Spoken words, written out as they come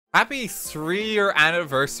Happy 3-year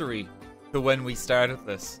anniversary to when we started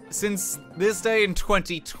this. Since this day in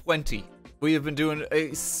 2020, we have been doing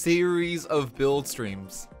a series of build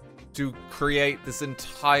streams to create this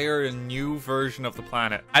entire new version of the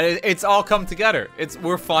planet. And it's all come together.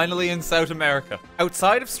 We're finally in South America.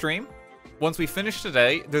 Outside of stream, once we finish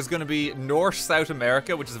today, there's going to be North South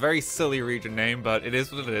America, which is a very silly region name, but it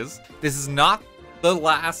is what it is. This is not the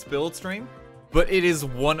last build stream, but it is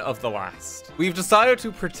one of the last. We've decided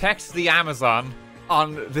to protect the Amazon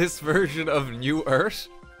on this version of New Earth,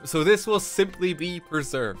 so this will simply be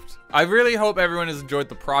preserved. I really hope everyone has enjoyed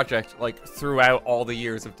the project, like, throughout all the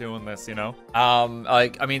years of doing this, you know?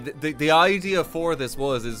 I mean, the idea for this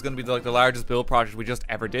is going to be, like, the largest build project we just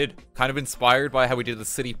ever did. Kind of inspired by how we did the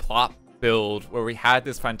city plot build, where we had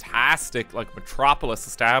this fantastic, like, metropolis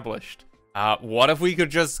established. What if we could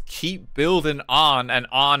just keep building on and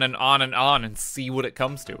on and on and on and see what it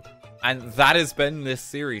comes to? And that has been this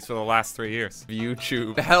series for the last 3 years.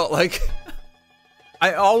 YouTube. Hell, like,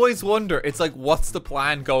 I always wonder, it's like, what's the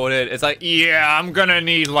plan going in? It's like, yeah, I'm gonna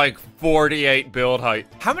need like 48 build height.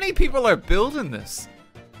 How many people are building this?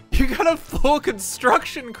 You got a full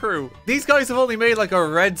construction crew. These guys have only made like a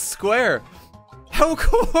red square. How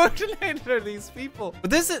coordinated are these people? But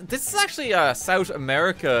this is actually South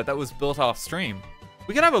America that was built off stream.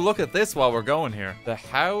 We can have a look at this while we're going here. The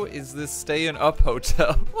How Is This Staying Up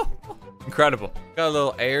Hotel. Incredible. Got a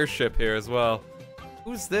little airship here as well.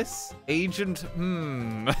 Who's this? Agent,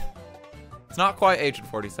 It's not quite Agent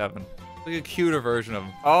 47. It's like a cuter version of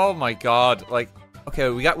him. Oh my god. Like, okay,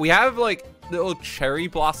 we have like little cherry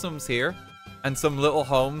blossoms here and some little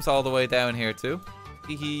homes all the way down here too.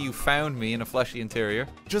 You found me in a fleshy interior.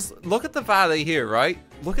 Just look at the valley here, right?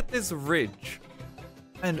 Look at this ridge.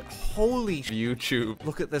 And holy YouTube,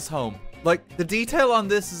 look at this home. Like, the detail on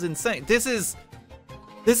this is insane. This is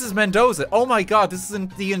Mendoza. Oh my god, this is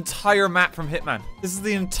the entire map from Hitman. This is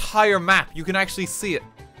the entire map. You can actually see it.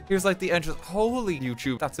 Here's like the entrance. Holy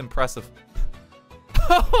YouTube, that's impressive.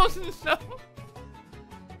 Oh no.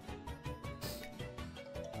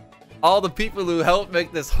 All the people who helped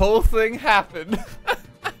make this whole thing happen.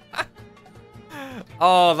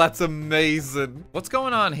 Oh, that's amazing. What's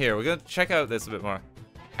going on here? We're gonna check out this a bit more.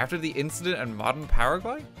 After the incident in modern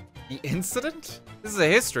Paraguay? The incident? This is a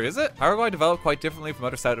history, is it? Paraguay developed quite differently from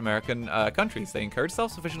other South American countries. They encouraged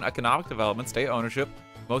self-sufficient economic development, state ownership,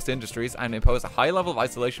 most industries, and imposed a high level of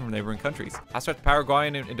isolation from neighboring countries. After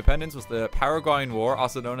Paraguayan independence was the Paraguayan War,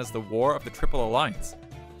 also known as the War of the Triple Alliance.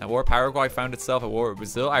 That war, Paraguay found itself at war with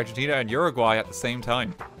Brazil, Argentina, and Uruguay at the same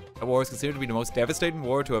time. That war is considered to be the most devastating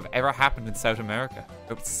war to have ever happened in South America.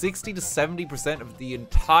 About 60 to 70% of the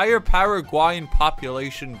entire Paraguayan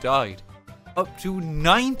population died. Up to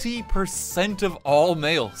 90% of all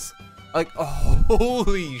males. Like,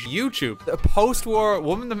 holy YouTube. The post-war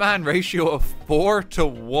woman-to-man ratio of 4 to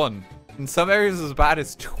 1. In some areas as bad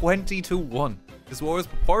as 20 to 1. This war is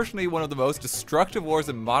proportionally one of the most destructive wars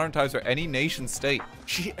in modern times for any nation state.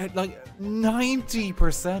 Like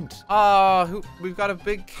 90%. We've got a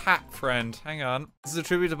big cat friend. Hang on. This is a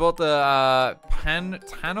tribute to both the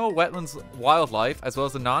Pantano wetlands wildlife as well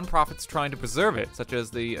as the non-profits trying to preserve it, such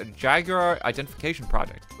as the Jaguar Identification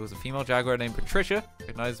Project. It was a female jaguar named Patricia,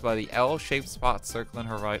 recognized by the L-shaped spot circling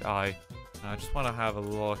her right eye. I just want to have a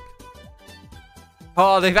look.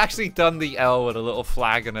 Oh, they've actually done the L with a little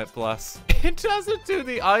flag in it, bless. It doesn't do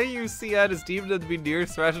the IUCN is deemed to be near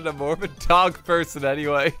threat and a more of a dog person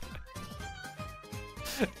anyway.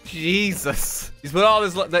 Jesus. He's put all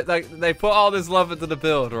this, they put all this love into the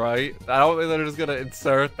build, right? I don't think they're just gonna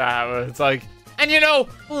insert that, but it's like, and you know,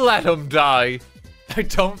 let him die. I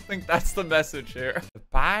don't think that's the message here. The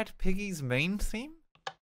Bad Piggy's main theme?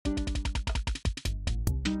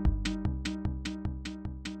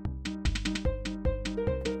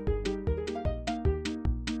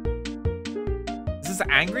 Is this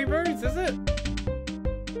Angry Birds, is it?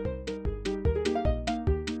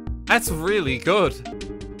 That's really good.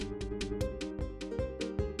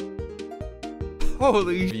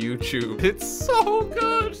 Holy YouTube. It's so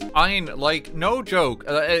good. Ein, like, no joke.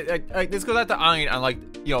 This goes out to Ein and, like,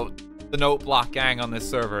 you know, the Note Block gang on this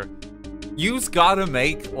server. You've gotta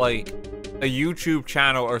make, like, a YouTube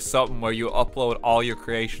channel or something where you upload all your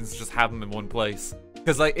creations, just have them in one place.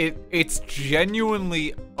 Because, like, it's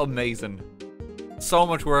genuinely amazing. So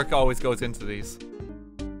much work always goes into these.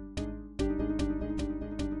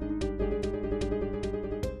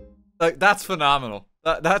 Like, that's phenomenal.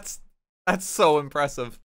 That's so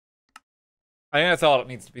impressive. I think that's all that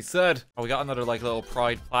needs to be said. Oh, we got another, like, little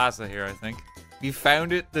Pride Plaza here, I think. We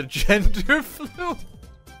found it, the gender flume.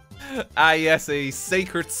 Ah, yes, a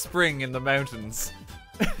sacred spring in the mountains.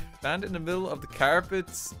 Stand in the middle of the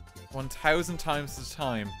carpets 1,000 times the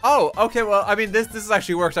time. Oh, okay, well, I mean, this has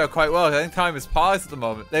actually worked out quite well. I think time is paused at the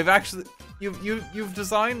moment. They've actually, you've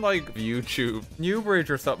designed like YouTube,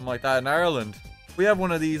 Newbridge or something like that in Ireland. We have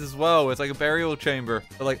one of these as well. It's like a burial chamber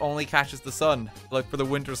that like only catches the sun, like for the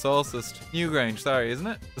winter solstice. Newgrange, sorry, isn't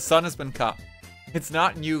it? The sun has been caught. It's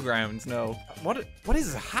not Newgrounds, no. What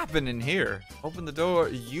is happening here? Open the door.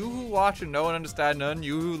 You who watch and know and understand none.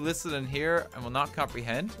 You who listen and hear and will not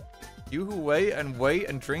comprehend. You who wait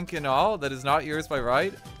and drink in all that is not yours by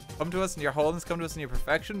right. Come to us in your wholeness, come to us in your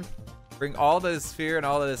perfection. Bring all that is fear and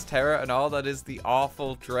all that is terror and all that is the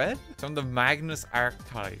awful dread. It's from the Magnus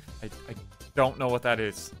Archive. I don't know what that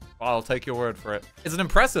is. Well, I'll take your word for it. It's an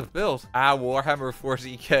impressive build. Warhammer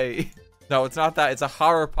 40k. No, it's not that. It's a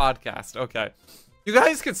horror podcast. Okay. You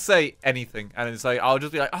guys could say anything, and it's like, I'll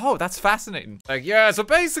just be like, oh, that's fascinating. Like, yeah, so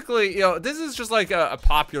basically, you know, this is just like a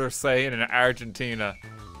popular saying in Argentina.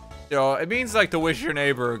 You know, it means like to wish your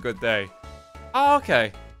neighbor a good day. Oh,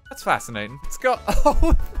 okay. That's fascinating. Let's go.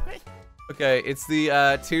 Oh, okay, it's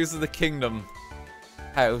the Tears of the Kingdom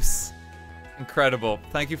house. Incredible.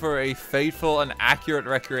 Thank you for a faithful and accurate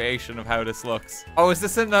recreation of how this looks. Oh, is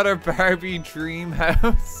this another Barbie dream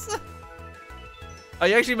house? Oh,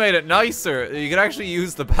 you actually made it nicer. You can actually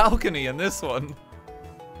use the balcony in this one.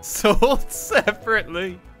 Sold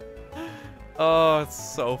separately. Oh, it's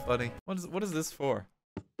so funny. What is this for?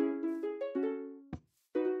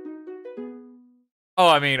 Oh,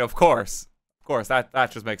 I mean, of course. Of course, that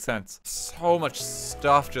just makes sense. So much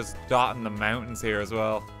stuff just dotting the mountains here as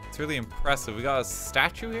well. It's really impressive. We got a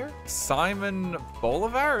statue here. Simon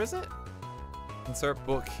Bolivar, is it? Insert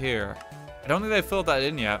book here. I don't think they filled that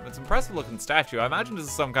in yet. It's an impressive looking statue. I imagine this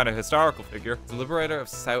is some kind of historical figure. It's the liberator of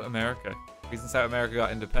South America. The reason South America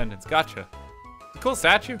got independence. Gotcha. It's a cool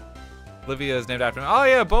statue. Bolivia is named after him. Oh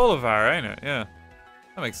yeah, Bolivar, ain't it? Yeah.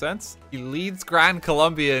 That makes sense. He leads Grand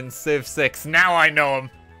Colombia in Civ 6. Now I know him.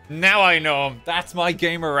 Now I know him. That's my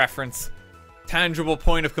gamer reference. Tangible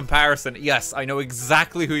point of comparison. Yes, I know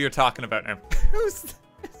exactly who you're talking about now. Who's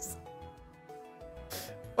this?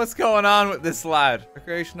 What's going on with this lad?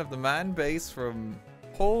 Recreation of the man base from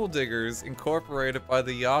Hole Diggers incorporated by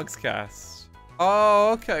the Yogscast.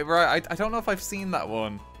 Oh, okay, right. I don't know if I've seen that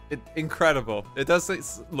one. Incredible. It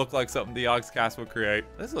does look like something the Yogscast would create.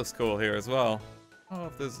 This looks cool here as well. I don't know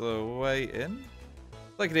if there's a way in.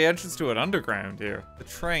 It's like the entrance to an underground here. The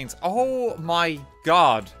trains. Oh my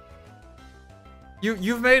god.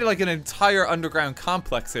 You've made like an entire underground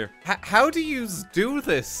complex here. How do you do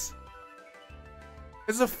this?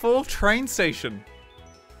 It's a full train station.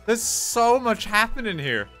 There's so much happening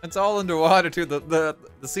here. It's all underwater too. The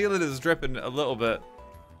ceiling is dripping a little bit.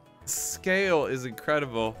 The scale is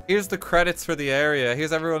incredible. Here's the credits for the area.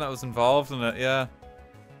 Here's everyone that was involved in it. Yeah.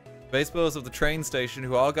 Base builders of the train station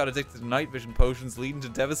who all got addicted to night vision potions leading to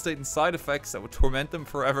devastating side effects that would torment them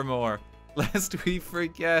forevermore. Lest we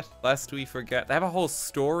forget. Lest we forget. They have a whole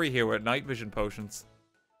story here with night vision potions.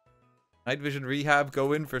 Night vision rehab,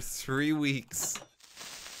 go in for 3 weeks.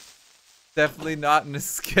 Definitely not an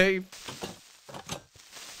escape.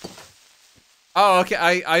 Oh,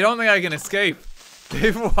 okay. I don't think I can escape.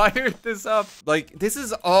 They've wired this up. Like, this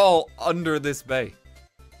is all under this bay.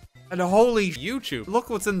 And holy YouTube, look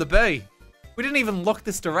what's in the bay. We didn't even look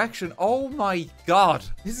this direction. Oh my god.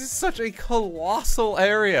 This is such a colossal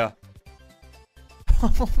area.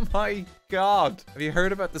 Oh my god. Have you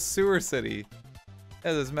heard about the sewer city?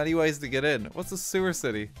 Yeah, there's many ways to get in. What's the sewer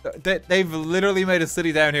city? They've literally made a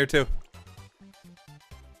city down here too.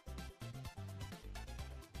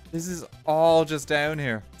 This is all just down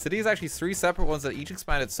here. City is actually 3 separate ones that each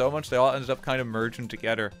expanded so much they all ended up kind of merging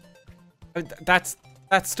together. I mean, that's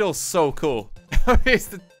still so cool. It's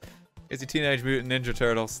the Teenage Mutant Ninja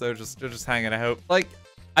Turtles. They're just hanging out. Like,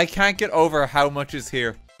 I can't get over how much is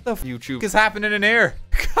here. The YouTube is happening in here.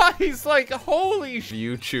 Guys, like, holy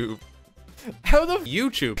YouTube. How the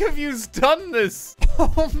YouTube have you done this?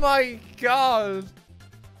 Oh my god.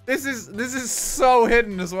 This is so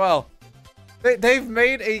hidden as well. They've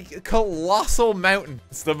made a colossal mountain.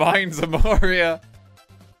 It's the Mines of Moria.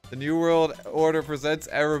 The New World Order presents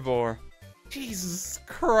Erebor. Jesus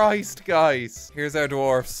Christ, guys. Here's our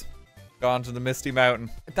dwarfs. Gone to the Misty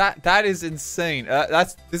Mountain. That is insane.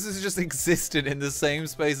 This has just existed in the same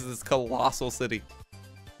space as this colossal city.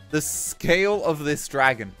 The scale of this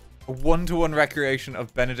dragon. A 1-to-1 recreation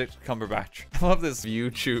of Benedict Cumberbatch. I love this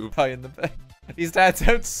YouTube guy in the bed. He stands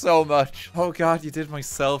out so much. Oh god, you did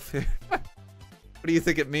myself here. What do you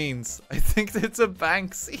think it means? I think it's a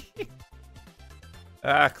Banksy.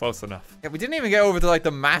 Ah, close enough. Yeah, we didn't even get over to like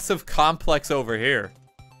the massive complex over here.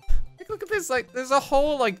 Like, look at this, like, there's a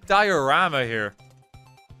whole like diorama here.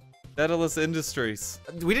 Daedalus Industries.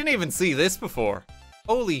 We didn't even see this before.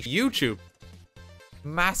 Holy YouTube.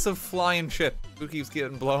 Massive flying ship. Who keeps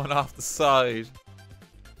getting blown off the side?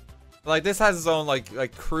 Like, this has its own,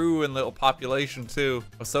 like crew and little population, too.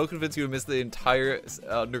 I was so convinced you would miss the entire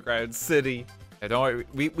underground city. Hey, don't worry.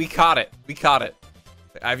 We caught it. We caught it.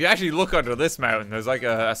 If you actually look under this mountain, there's like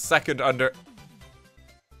a second under...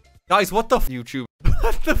 Guys, what the f... YouTube?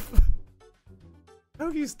 What the f... How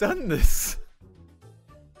have you done this?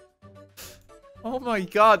 Oh my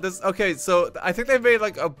god, this... Okay, so I think they made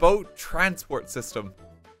like a boat transport system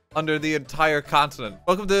under the entire continent.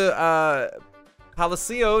 Welcome to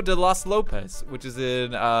Palacio de los Lopez, which is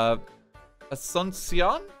in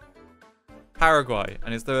Asuncion, Paraguay,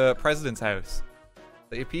 and it's the president's house.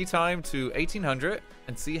 Set your P time to 1800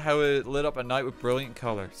 and see how it lit up at night with brilliant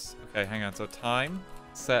colors. Okay, hang on. So time,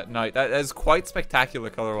 set, night. That is quite spectacular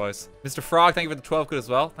color-wise. Mr. Frog, thank you for the 12 good as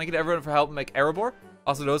well. Thank you to everyone for helping make Erebor.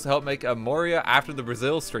 Also those who helped make Moria after the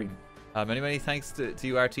Brazil stream. Many thanks to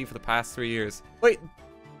you, RT, for the past 3 years. Wait,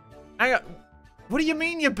 hang on. What do you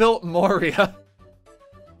mean you built Moria?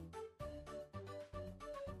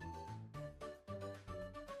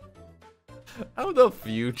 How the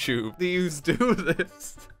YouTube do you do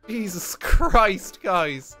this? Jesus Christ,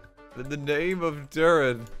 guys. In the name of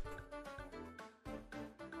Durin.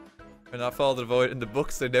 We're not fall to the void. In the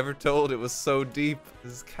books, they never told it was so deep.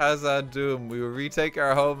 This is Kazan Doom. We will retake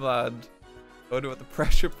our homeland. I wonder what the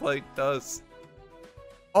pressure plate does.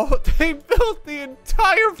 Oh, they built the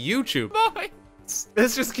entire YouTube.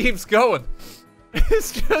 This just keeps going.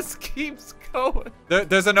 This just keeps going.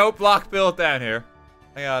 There's an oak block built down here.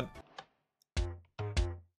 Hang on.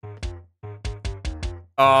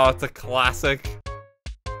 Oh, it's a classic.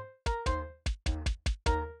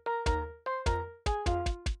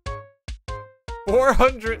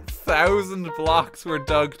 $400,000 blocks were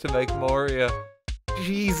dug to make Moria.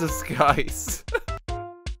 Jesus, guys.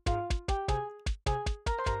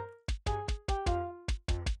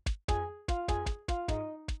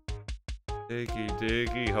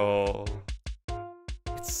 Diggy hole.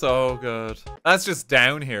 It's so good. That's just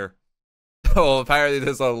down here. Oh, apparently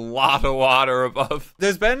there's a lot of water above.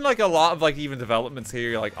 There's been like a lot of like even developments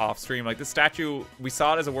here, like off stream. Like the statue, we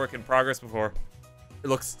saw it as a work in progress before. It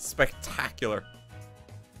looks spectacular.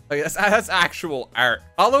 Like that's actual art.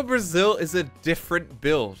 Although Brazil is a different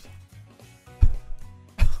build.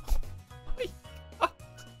 Oh my god.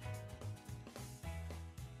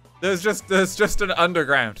 There's just an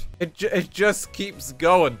underground. It just keeps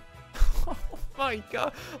going. Oh my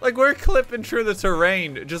god. Like, we're clipping through the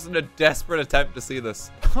terrain just in a desperate attempt to see this.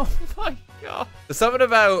 Oh my god. There's something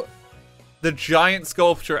about the giant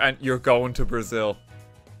sculpture and you're going to Brazil.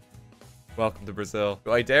 Welcome to Brazil.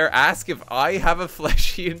 Do I dare ask if I have a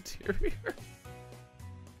fleshy interior?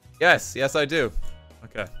 Yes, I do.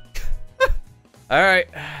 Okay. Alright.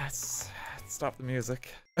 Let's stop the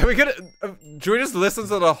music. Are we gonna... should we just listen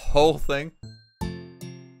to the whole thing?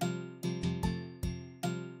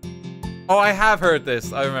 Oh, I have heard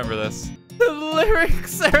this. I remember this. The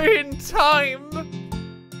lyrics are in time.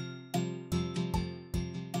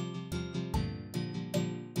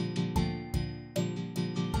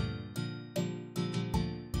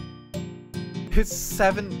 It's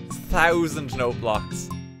 7,000 note blocks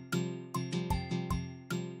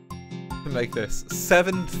to make this.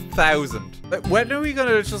 7,000. Like, when are we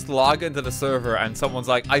gonna just log into the server and someone's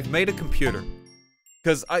like, I've made a computer?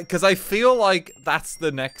 Because I feel like that's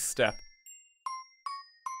the next step.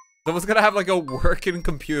 Someone's gonna have like a working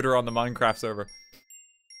computer on the Minecraft server.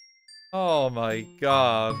 Oh my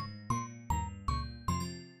god.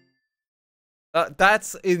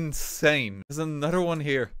 That's insane. There's another one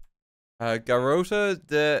here. Garota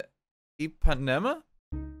de Ipanema?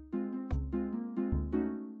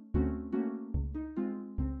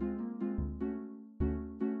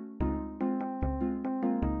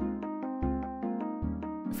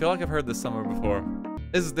 I feel like I've heard this somewhere before.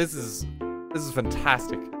 This is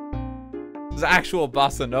fantastic. This is actual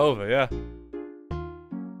bossa nova, yeah.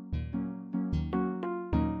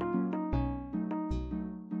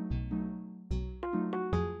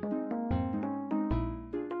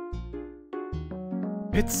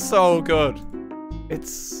 It's so good.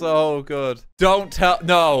 It's so good. Don't tell.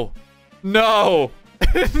 No. No.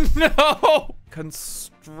 No.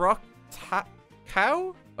 Construct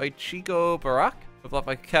Cow by Chico Barak. Developed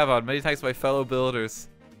by Kevin. Many thanks to my fellow builders.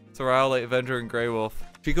 Sorrel, Late Avenger, and Grey Wolf.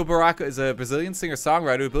 Chico Baraka is a Brazilian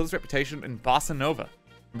singer-songwriter who built his reputation in bossa nova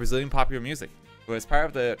and Brazilian popular music. Who was part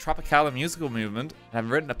of the Tropicana musical movement and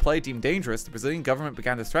having written a play deemed dangerous, the Brazilian government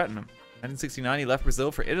began to threaten him. In 1969, he left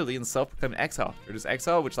Brazil for Italy in self-proclaimed exile. During his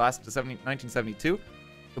exile, which lasted to 1972,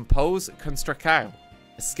 composed Construcao,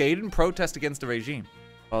 a scathing protest against the regime.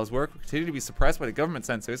 While his work will continue to be suppressed by the government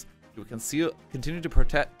censors, he will continue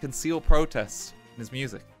to conceal protests in his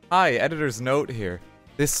music. Hi, editor's note here.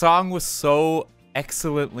 This song was so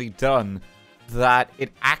excellently done that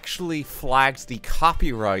it actually flagged the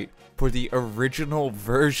copyright for the original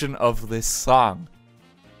version of this song.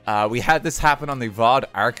 We had this happen on the VOD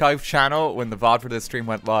archive channel when the VOD for this stream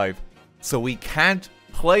went live. So we can't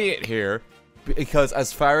play it here because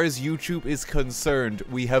as far as YouTube is concerned,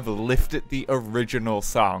 we have lifted the original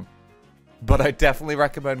song. But I definitely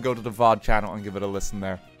recommend go to the VOD channel and give it a listen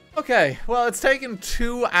there. Okay, well, it's taken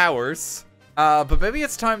 2 hours. But maybe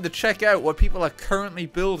it's time to check out what people are currently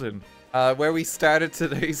building. Where we started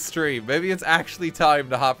today's stream. Maybe it's actually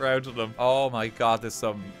time to hop around to them. Oh my god, there's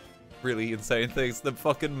some really insane things. The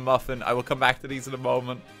fucking muffin. I will come back to these in a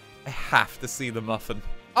moment. I have to see the muffin.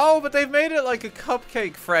 Oh, but they've made it like a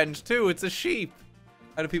cupcake friend too. It's a sheep.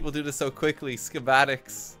 How do people do this so quickly?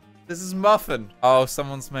 Schematics. This is muffin. Oh,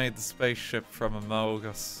 someone's made the spaceship from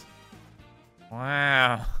Amogus.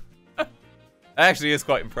 Wow. That actually is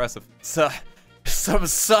quite impressive. So, some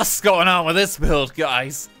sus going on with this build,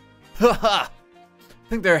 guys. Haha. I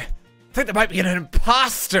think there might be an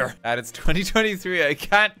imposter. And it's 2023. I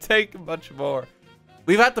can't take much more.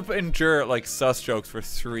 We've had to endure like sus jokes for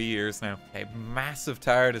 3 years now. Okay, massive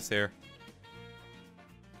TARDIS here.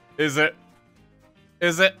 Is it?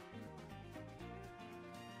 Is it?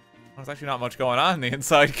 There's actually not much going on the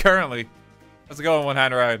inside currently. Let's go in one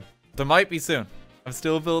hand around. There might be soon. I'm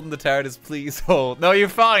still building the TARDIS. Please hold. No, you're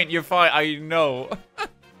fine. You're fine. I know.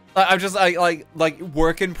 I'm just like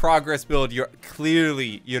work in progress build. You're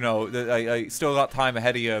clearly, you know, I still got time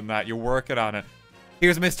ahead of you in that. You're working on it.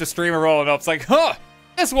 Here's Mr. Streamer rolling up. It's like, huh,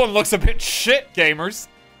 this one looks a bit shit, gamers.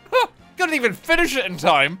 Huh, couldn't even finish it in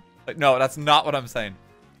time. Like, no, that's not what I'm saying.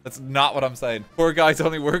 That's not what I'm saying. Poor guy's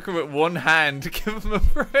only working with one hand. Give him a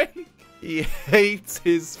break. He hates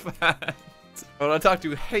his fans. I want to talk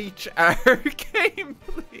to RTGame,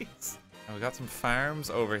 please. And we got some farms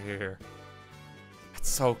over here. It's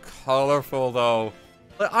so colorful, though.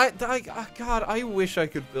 God, I wish I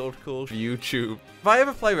could build cool YouTube. If I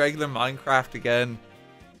ever play regular Minecraft again,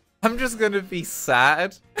 I'm just gonna be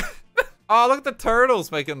sad. Oh, look at the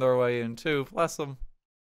turtles making their way in, too. Bless them.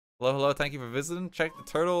 Hello, hello, thank you for visiting. Check the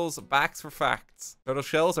turtles' backs for facts. Turtle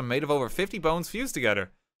shells are made of over 50 bones fused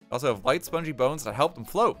together. They also have light, spongy bones that help them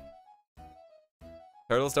float.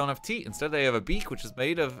 Turtles don't have teeth. Instead, they have a beak, which is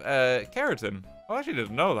made of keratin. I actually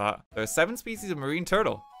didn't know that. There are 7 species of marine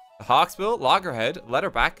turtle. The hawksbill, loggerhead,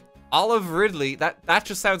 leatherback, olive ridley. That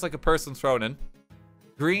just sounds like a person thrown in.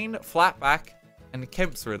 Green, flatback, and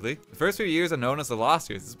Kemp's ridley. The first few years are known as the lost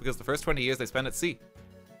years. This is because the first 20 years they spend at sea.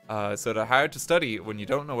 So they're hard to study when you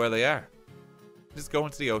don't know where they are. Just go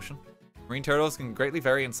into the ocean. Marine turtles can greatly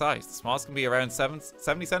vary in size. The smallest can be around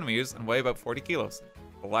 70 centimeters and weigh about 40 kilos.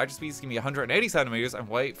 The largest species can be 180 centimeters and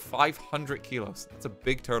weigh 500 kilos. That's a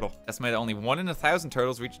big turtle. Estimated only 1 in 1,000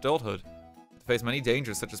 turtles reach adulthood. They face many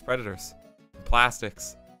dangers such as predators and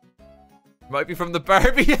plastics. Might be from the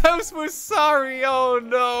Barbie house. We're sorry. Oh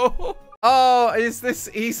no. Oh, is this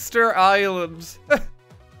Easter Island?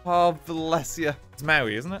 Oh, bless you. It's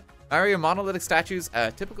Maui, isn't it? Maui are monolithic statues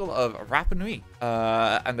typical of Rapa Nui.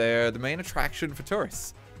 And they're the main attraction for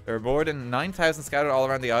tourists. They're more than 9,000 scattered all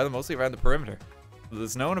around the island, mostly around the perimeter.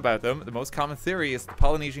 That's known about them, the most common theory is the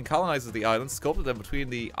Polynesian colonizers of the island sculpted them between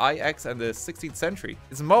the IX and the 16th century.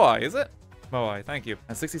 It's Moai, is it? Moai, thank you.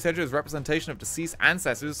 And 16th century is a representation of deceased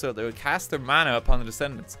ancestors, so they would cast their mana upon the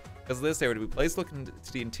descendants. Because of this, they were to be placed looking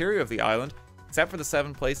to the interior of the island, except for the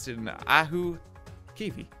 7 placed in Ahu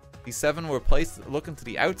Kiwi. These 7 were placed looking to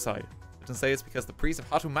the outside. I can say it's because the priest of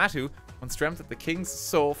Hatumatu once dreamt that the king's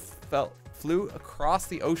soul flew across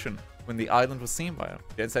the ocean when the island was seen by him.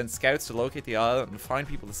 He then sent scouts to locate the island and find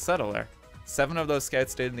people to settle there. 7 of those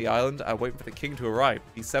scouts stayed in the island waiting for the king to arrive.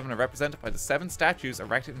 These 7 are represented by the 7 statues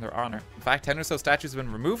erected in their honor. In fact, 10 or so statues have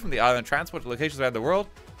been removed from the island and transported to locations around the world,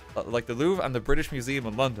 like the Louvre and the British Museum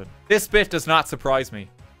in London. This bit does not surprise me.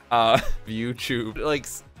 YouTube. Like,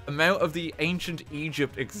 amount of the ancient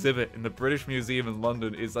Egypt exhibit in the British Museum in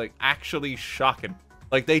London is like actually shocking.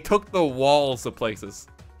 Like, they took the walls of places.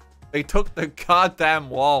 They took the goddamn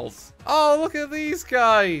walls. Oh, look at these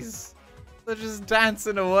guys. They're just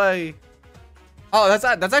dancing away. Oh,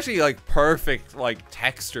 that's actually like perfect like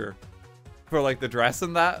texture for like the dress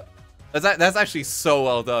and that. That's actually so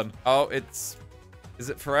well done. Oh, is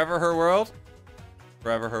it Forever Her World?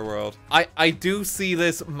 Forever Her World. I do see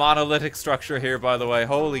this monolithic structure here, by the way.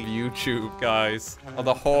 Holy YouTube, guys. Oh,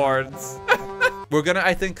 the horns. We're gonna,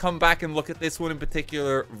 I think, come back and look at this one in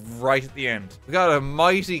particular right at the end. We got a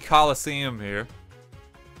mighty Colosseum here.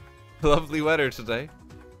 Lovely weather today.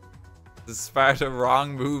 The Sparta,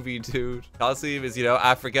 wrong movie, dude. Colosseum is,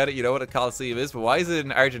 I forget it. You know what a Colosseum is, but why is it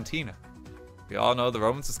in Argentina? We all know the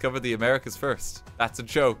Romans discovered the Americas first. That's a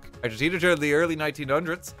joke. Argentina during the early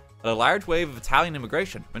 1900s had a large wave of Italian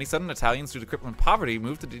immigration. Many sudden Italians due to crippling poverty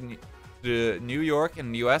moved to New York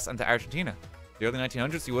in the US and to Argentina. In the early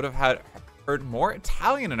 1900s, you would have heard more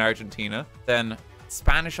Italian in Argentina than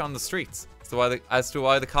Spanish on the streets. So as to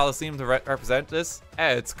why the Colosseum to represent this?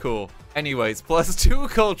 It's cool. Anyways, +2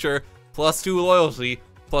 culture, +2 loyalty,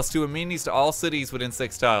 +2 amenities to all cities within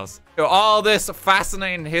 6 tiles. All this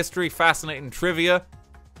fascinating history, fascinating trivia,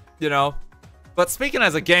 But speaking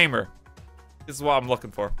as a gamer, this is what I'm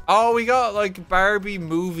looking for. Oh, we got like Barbie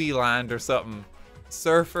Movie Land or something.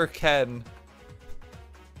 Surfer Ken.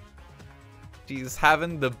 She's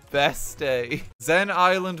having the best day. Zen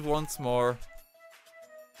Island once more.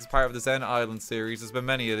 This is part of the Zen Island series. There's been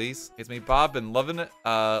many of these. It's me, Bob, been loving it.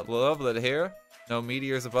 Love it here. No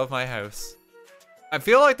meteors above my house. I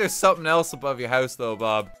feel like there's something else above your house though,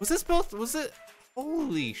 Bob. Was this built? Was it?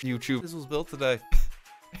 Holy YouTube. This was built today.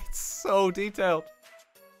 It's so detailed.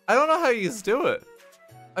 I don't know how you just do it.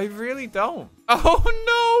 I really don't. Oh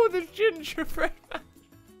no, the gingerbread man.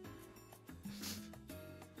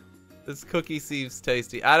 This cookie seems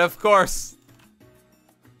tasty. And of course,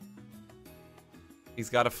 he's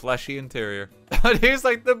got a fleshy interior. And here's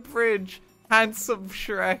like the bridge. Handsome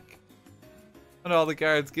Shrek. And all the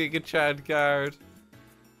guards. Giga Chad guard.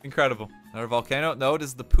 Incredible. Another volcano. No, this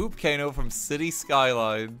is the Poopcano from City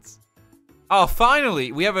Skylines. Oh,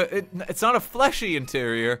 finally, we have it's not a fleshy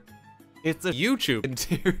interior. It's a YouTube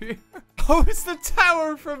interior. Oh, it's the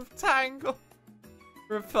tower from Tangle.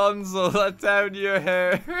 Rapunzel, let down your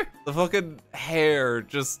hair. The fucking hair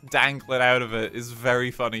just dangling out of it is very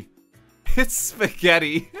funny. It's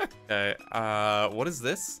spaghetti. Okay, what is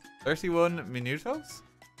this? 31 minutos?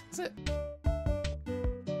 Is it?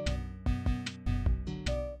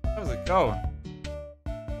 How's it going?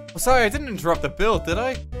 Oh, sorry, I didn't interrupt the build, did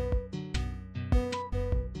I?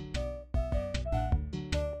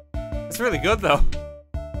 It's really good, though.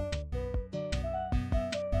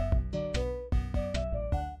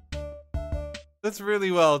 That's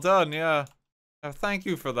really well done, yeah. Oh, thank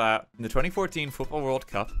you for that. In the 2014 Football World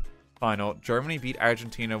Cup final, Germany beat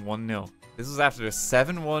Argentina 1-0. This was after a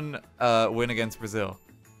 7-1 win against Brazil.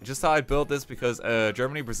 I just thought I'd build this because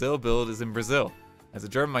Germany-Brazil build is in Brazil. As a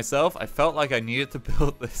German myself, I felt like I needed to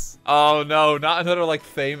build this. Oh no, not another like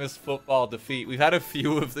famous football defeat. We've had a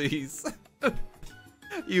few of these.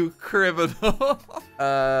 You criminal.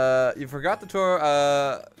 You forgot the tour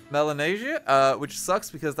Melanesia, which sucks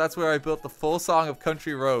because that's where I built the full song of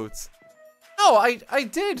Country Roads. No, I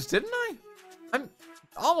did, didn't I? I'm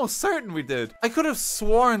almost certain we did. I could have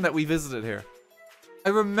sworn that we visited here. I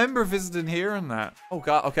remember visiting here and that. Oh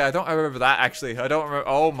god, okay, I remember that actually. I don't remember.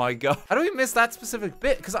 Oh my god. How do we miss that specific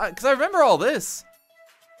bit? Because I remember all this.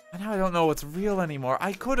 And now I don't know what's real anymore.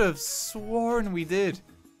 I could have sworn we did.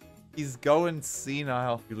 He's going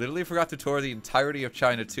senile. You literally forgot to tour the entirety of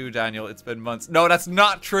China too, Daniel. It's been months. No, that's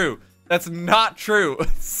not true. That's not true.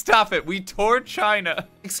 Stop it. We toured China.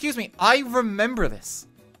 Excuse me. I remember this.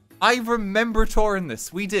 I remember touring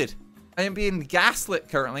this. We did. I am being gaslit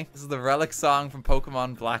currently. This is the relic song from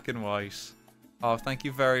Pokemon Black and White. Oh, thank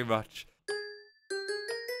you very much.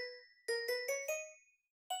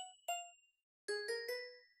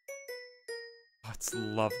 Oh, it's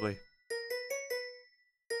lovely.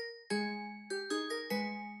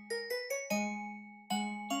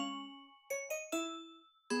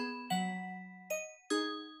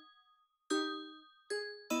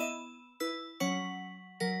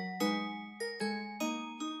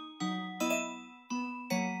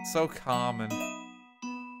 So common.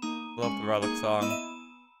 Love the relic song.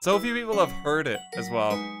 So few people have heard it as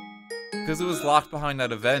well. Because it was locked behind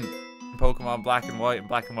that event in Pokemon Black and White and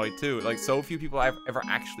Black and White 2. Like, so few people have ever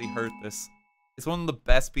actually heard this. It's one of the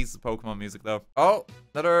best pieces of Pokemon music, though. Oh,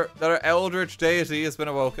 another eldritch deity has been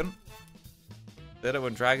awoken. Did it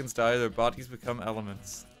when dragons die, their bodies become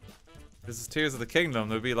elements. This is Tears of the Kingdom.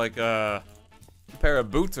 There'd be like a pair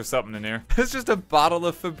of boots or something in here. It's just a bottle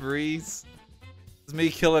of Febreze. It's me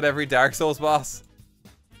killing every Dark Souls boss.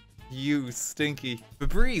 You stinky.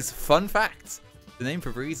 Febreze, fun facts. The name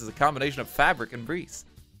Febreze is a combination of fabric and breeze.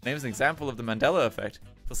 The name is an example of the Mandela effect.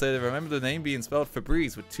 People say they remember the name being spelled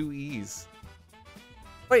Febreze with 2 E's.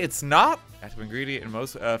 Wait, it's not? Active ingredient in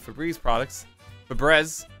most Febreze products,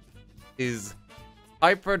 Febreze, is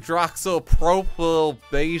hyperdroxypropyl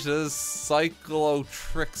beta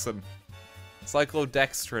cyclotrixin.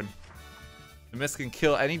 Cyclodextrin. The mist can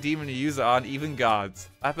kill any demon you use it on, even gods.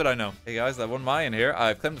 That bit I know. Hey guys, I won Maya in here.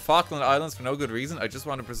 I've claimed the Falkland Islands for no good reason. I just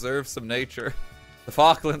want to preserve some nature. The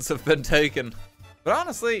Falklands have been taken. But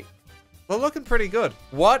honestly, they're looking pretty good.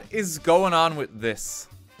 What is going on with this?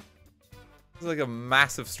 This is like a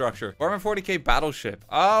massive structure. Warhammer 40k battleship.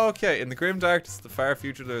 Oh, okay. In the grim darkness of the far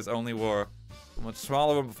future, there is only war. A much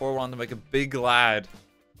smaller one before wanted to make a big lad.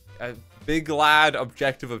 A big lad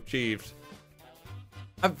objective achieved.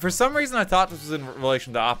 For some reason, I thought this was in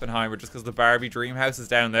relation to Oppenheimer, just because the Barbie dream house is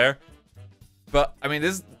down there. But I mean,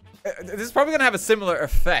 this is probably gonna have a similar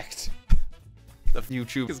effect. The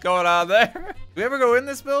YouTube is going on there. Do we ever go in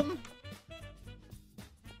this building?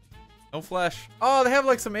 No flesh. Oh, they have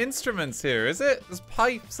like some instruments here, is it? There's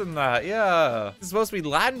pipes and that, yeah. This is supposed to be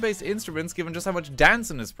Latin-based instruments, given just how much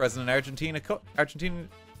dancing is present in Argentina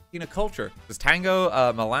culture. There's tango,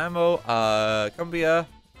 malamo, cumbia,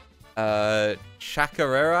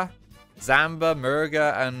 chacarera, zamba,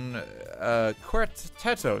 murga, and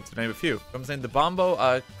cuarteto, to name a few. I'm saying the bombo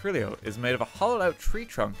criollo is made of a hollowed-out tree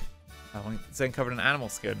trunk, then covered in animal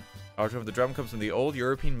skin. The origin of the drum comes from the old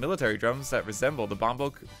European military drums that resemble the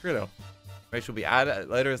bombo criollo, which will be added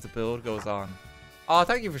later as the build goes on. Oh,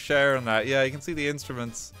 thank you for sharing that. Yeah, you can see the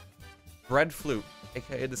instruments. Bread flute,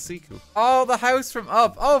 aka the siku. Oh, the house from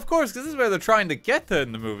Up. Oh, of course, because this is where they're trying to get to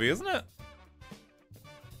in the movie, isn't it?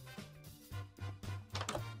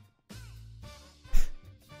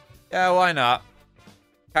 Yeah, why not?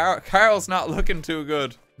 Carol's not looking too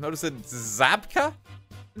good. Notice it's Zabka?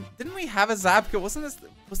 Didn't we have a Zabka? Was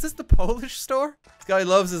this the Polish store? This guy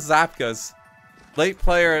loves his Zabkas. Late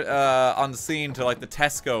player on the scene to like the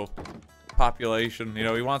Tesco population. You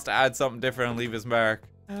know, he wants to add something different and leave his mark.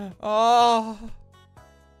 Oh.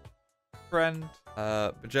 Friend.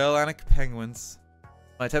 Magellanic penguins.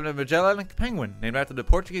 My attempted Magellanic penguin, named after the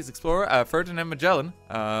Portuguese explorer Ferdinand Magellan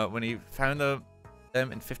when he found them in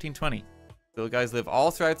 1520. The guys live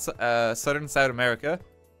all throughout southern South America,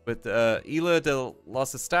 with Ilha de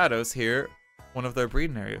los Estados here, one of their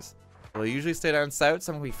breeding areas. They usually stay down south.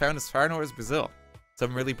 Some can be found as far north as Brazil.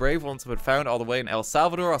 Some really brave ones have been found all the way in El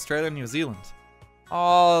Salvador, Australia, and New Zealand.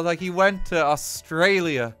 Oh, like he went to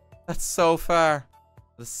Australia. That's so far.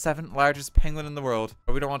 The 7th largest penguin in the world.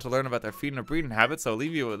 But we don't want to learn about their feeding or breeding habits, so I'll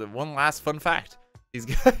leave you with one last fun fact. These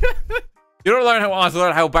guys... You don't want to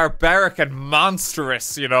learn how barbaric and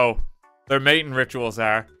monstrous, you know, their mating rituals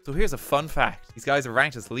are. So here's a fun fact. These guys are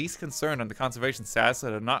ranked as least concerned on the conservation status,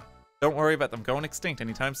 so don't worry about them going extinct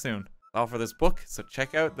anytime soon. All for this book, so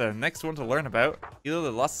check out the next one to learn about, Ilha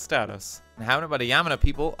de los Estados. Inhabited by the Yamana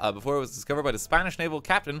people before it was discovered by the Spanish naval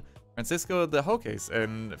captain Francisco de Joques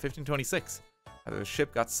in 1526. The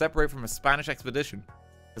ship got separated from a Spanish expedition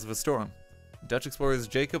because of a storm. Dutch explorers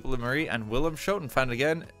Jacob Lemery and Willem Schouten found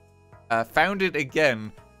it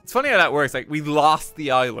again. It's funny how that works. Like, we lost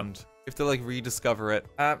the island. We have to like rediscover it.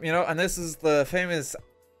 You know, and this is the famous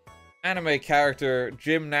anime character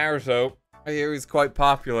Jim Naruto. I hear he's quite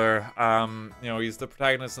popular. You know, he's the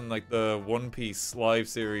protagonist in like the One Piece live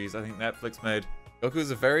series I think Netflix made. Goku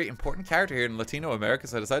is a very important character here in Latino America,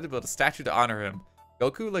 so I decided to build a statue to honor him.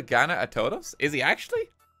 Goku le gana a todos? Is he actually?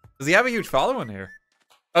 Does he have a huge following here?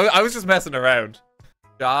 Oh, I was just messing around.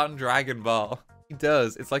 John Dragon Ball. He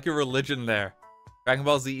does. It's like a religion there. Dragon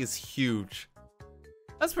Ball Z is huge.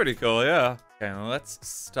 That's pretty cool, yeah. Okay, well, let's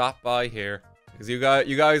stop by here. Because you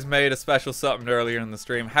guys made a special something earlier in the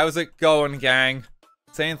stream. How's it going, gang?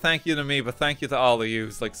 Saying thank you to me, but thank you to all of you.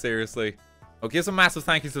 Like, seriously. Oh, give some massive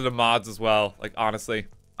thank you to the mods as well. Like, honestly.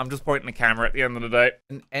 I'm just pointing the camera at the end of the day.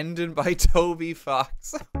 An ending by Toby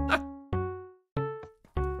Fox.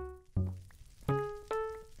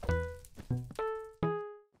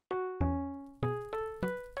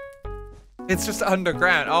 It's just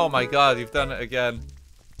underground. Oh my god, you've done it again.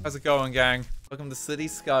 How's it going, gang? Welcome to City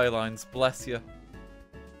Skylines. Bless you.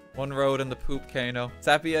 One road in the poop cano.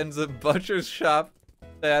 Sapienza Butcher's Shop.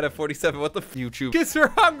 They had a 47. What the YouTube is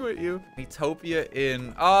wrong with you? Metopia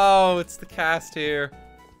Inn. Oh, it's the cast here.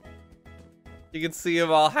 You can see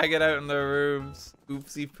them all hanging out in their rooms.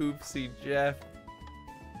 Oopsie poopsie Jeff.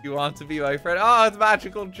 You want to be my friend? Oh, it's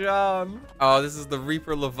Magical John. Oh, this is the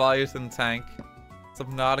Reaper Leviathan tank.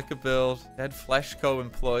 Subnautica build. Dead Flesh Co.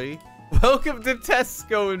 employee. Welcome to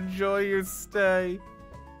Tesco. Enjoy your stay.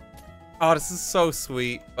 Oh, this is so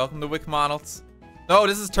sweet. Welcome to McDonald's. No,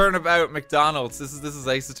 this is Turnabout McDonald's. This is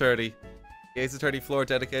Ace Attorney. The Ace Attorney floor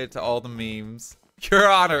dedicated to all the memes. Your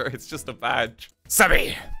Honor, it's just a badge.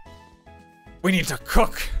 Sammy, we need to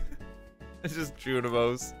cook. It's just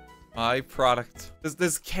Junimos. My product.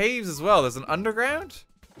 There's caves as well. There's an underground.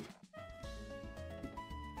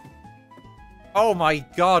 Oh my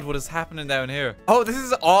god, what is happening down here? Oh, this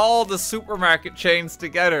is all the supermarket chains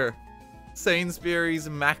together. Sainsbury's,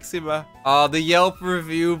 Maxima. Oh, the Yelp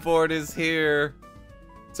review board is here.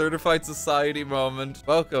 Certified society moment.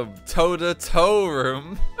 Welcome, toe-to-toe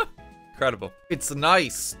room. Incredible. It's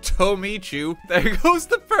nice to meet you. There goes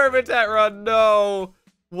the permadeath run. No.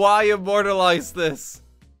 Why immortalize this?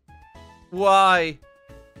 Why?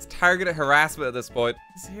 It's targeted harassment at this point.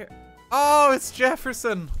 He's here. Oh, it's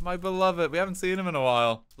Jefferson, my beloved. We haven't seen him in a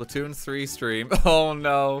while. Splatoon 3 stream. Oh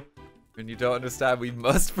no. When you don't understand, we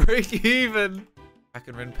must break even.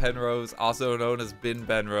 Rin Penrose, also known as Bin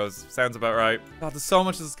Benrose. Sounds about right. God, there's so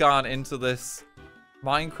much that's gone into this.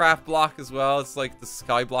 Minecraft block as well. It's like the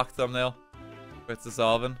Skyblock thumbnail. It's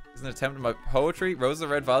dissolving. It's an attempt at my poetry. Roses,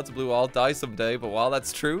 red violets, and blue all die someday. But while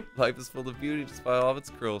that's true, life is full of beauty despite all of its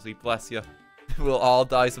cruelty. Bless you. We'll all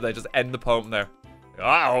die someday. Just end the poem there.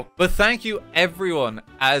 Wow. But thank you everyone,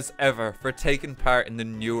 as ever, for taking part in the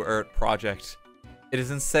New Earth project. It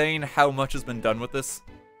is insane how much has been done with this.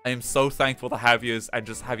 I am so thankful to have yous and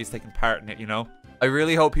just have yous taking part in it, you know? I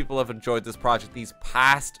really hope people have enjoyed this project these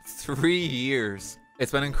past 3 years.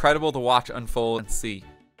 It's been incredible to watch unfold and see.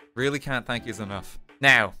 Really can't thank yous enough.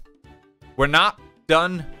 Now, we're not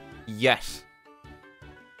done yet.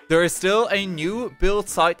 There is still a new build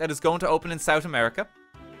site that is going to open in South America.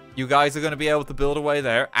 You guys are going to be able to build away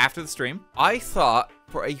there after the stream. I thought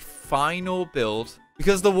for a final build,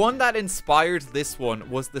 because the one that inspired this one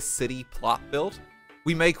was the city plot build.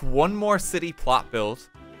 We make one more city plot build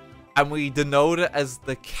and we denote it as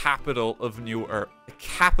the capital of New Earth. The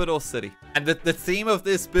capital city. And the theme of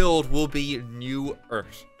this build will be New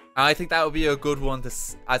Earth. And I think that would be a good one to,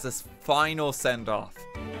 as a final send-off.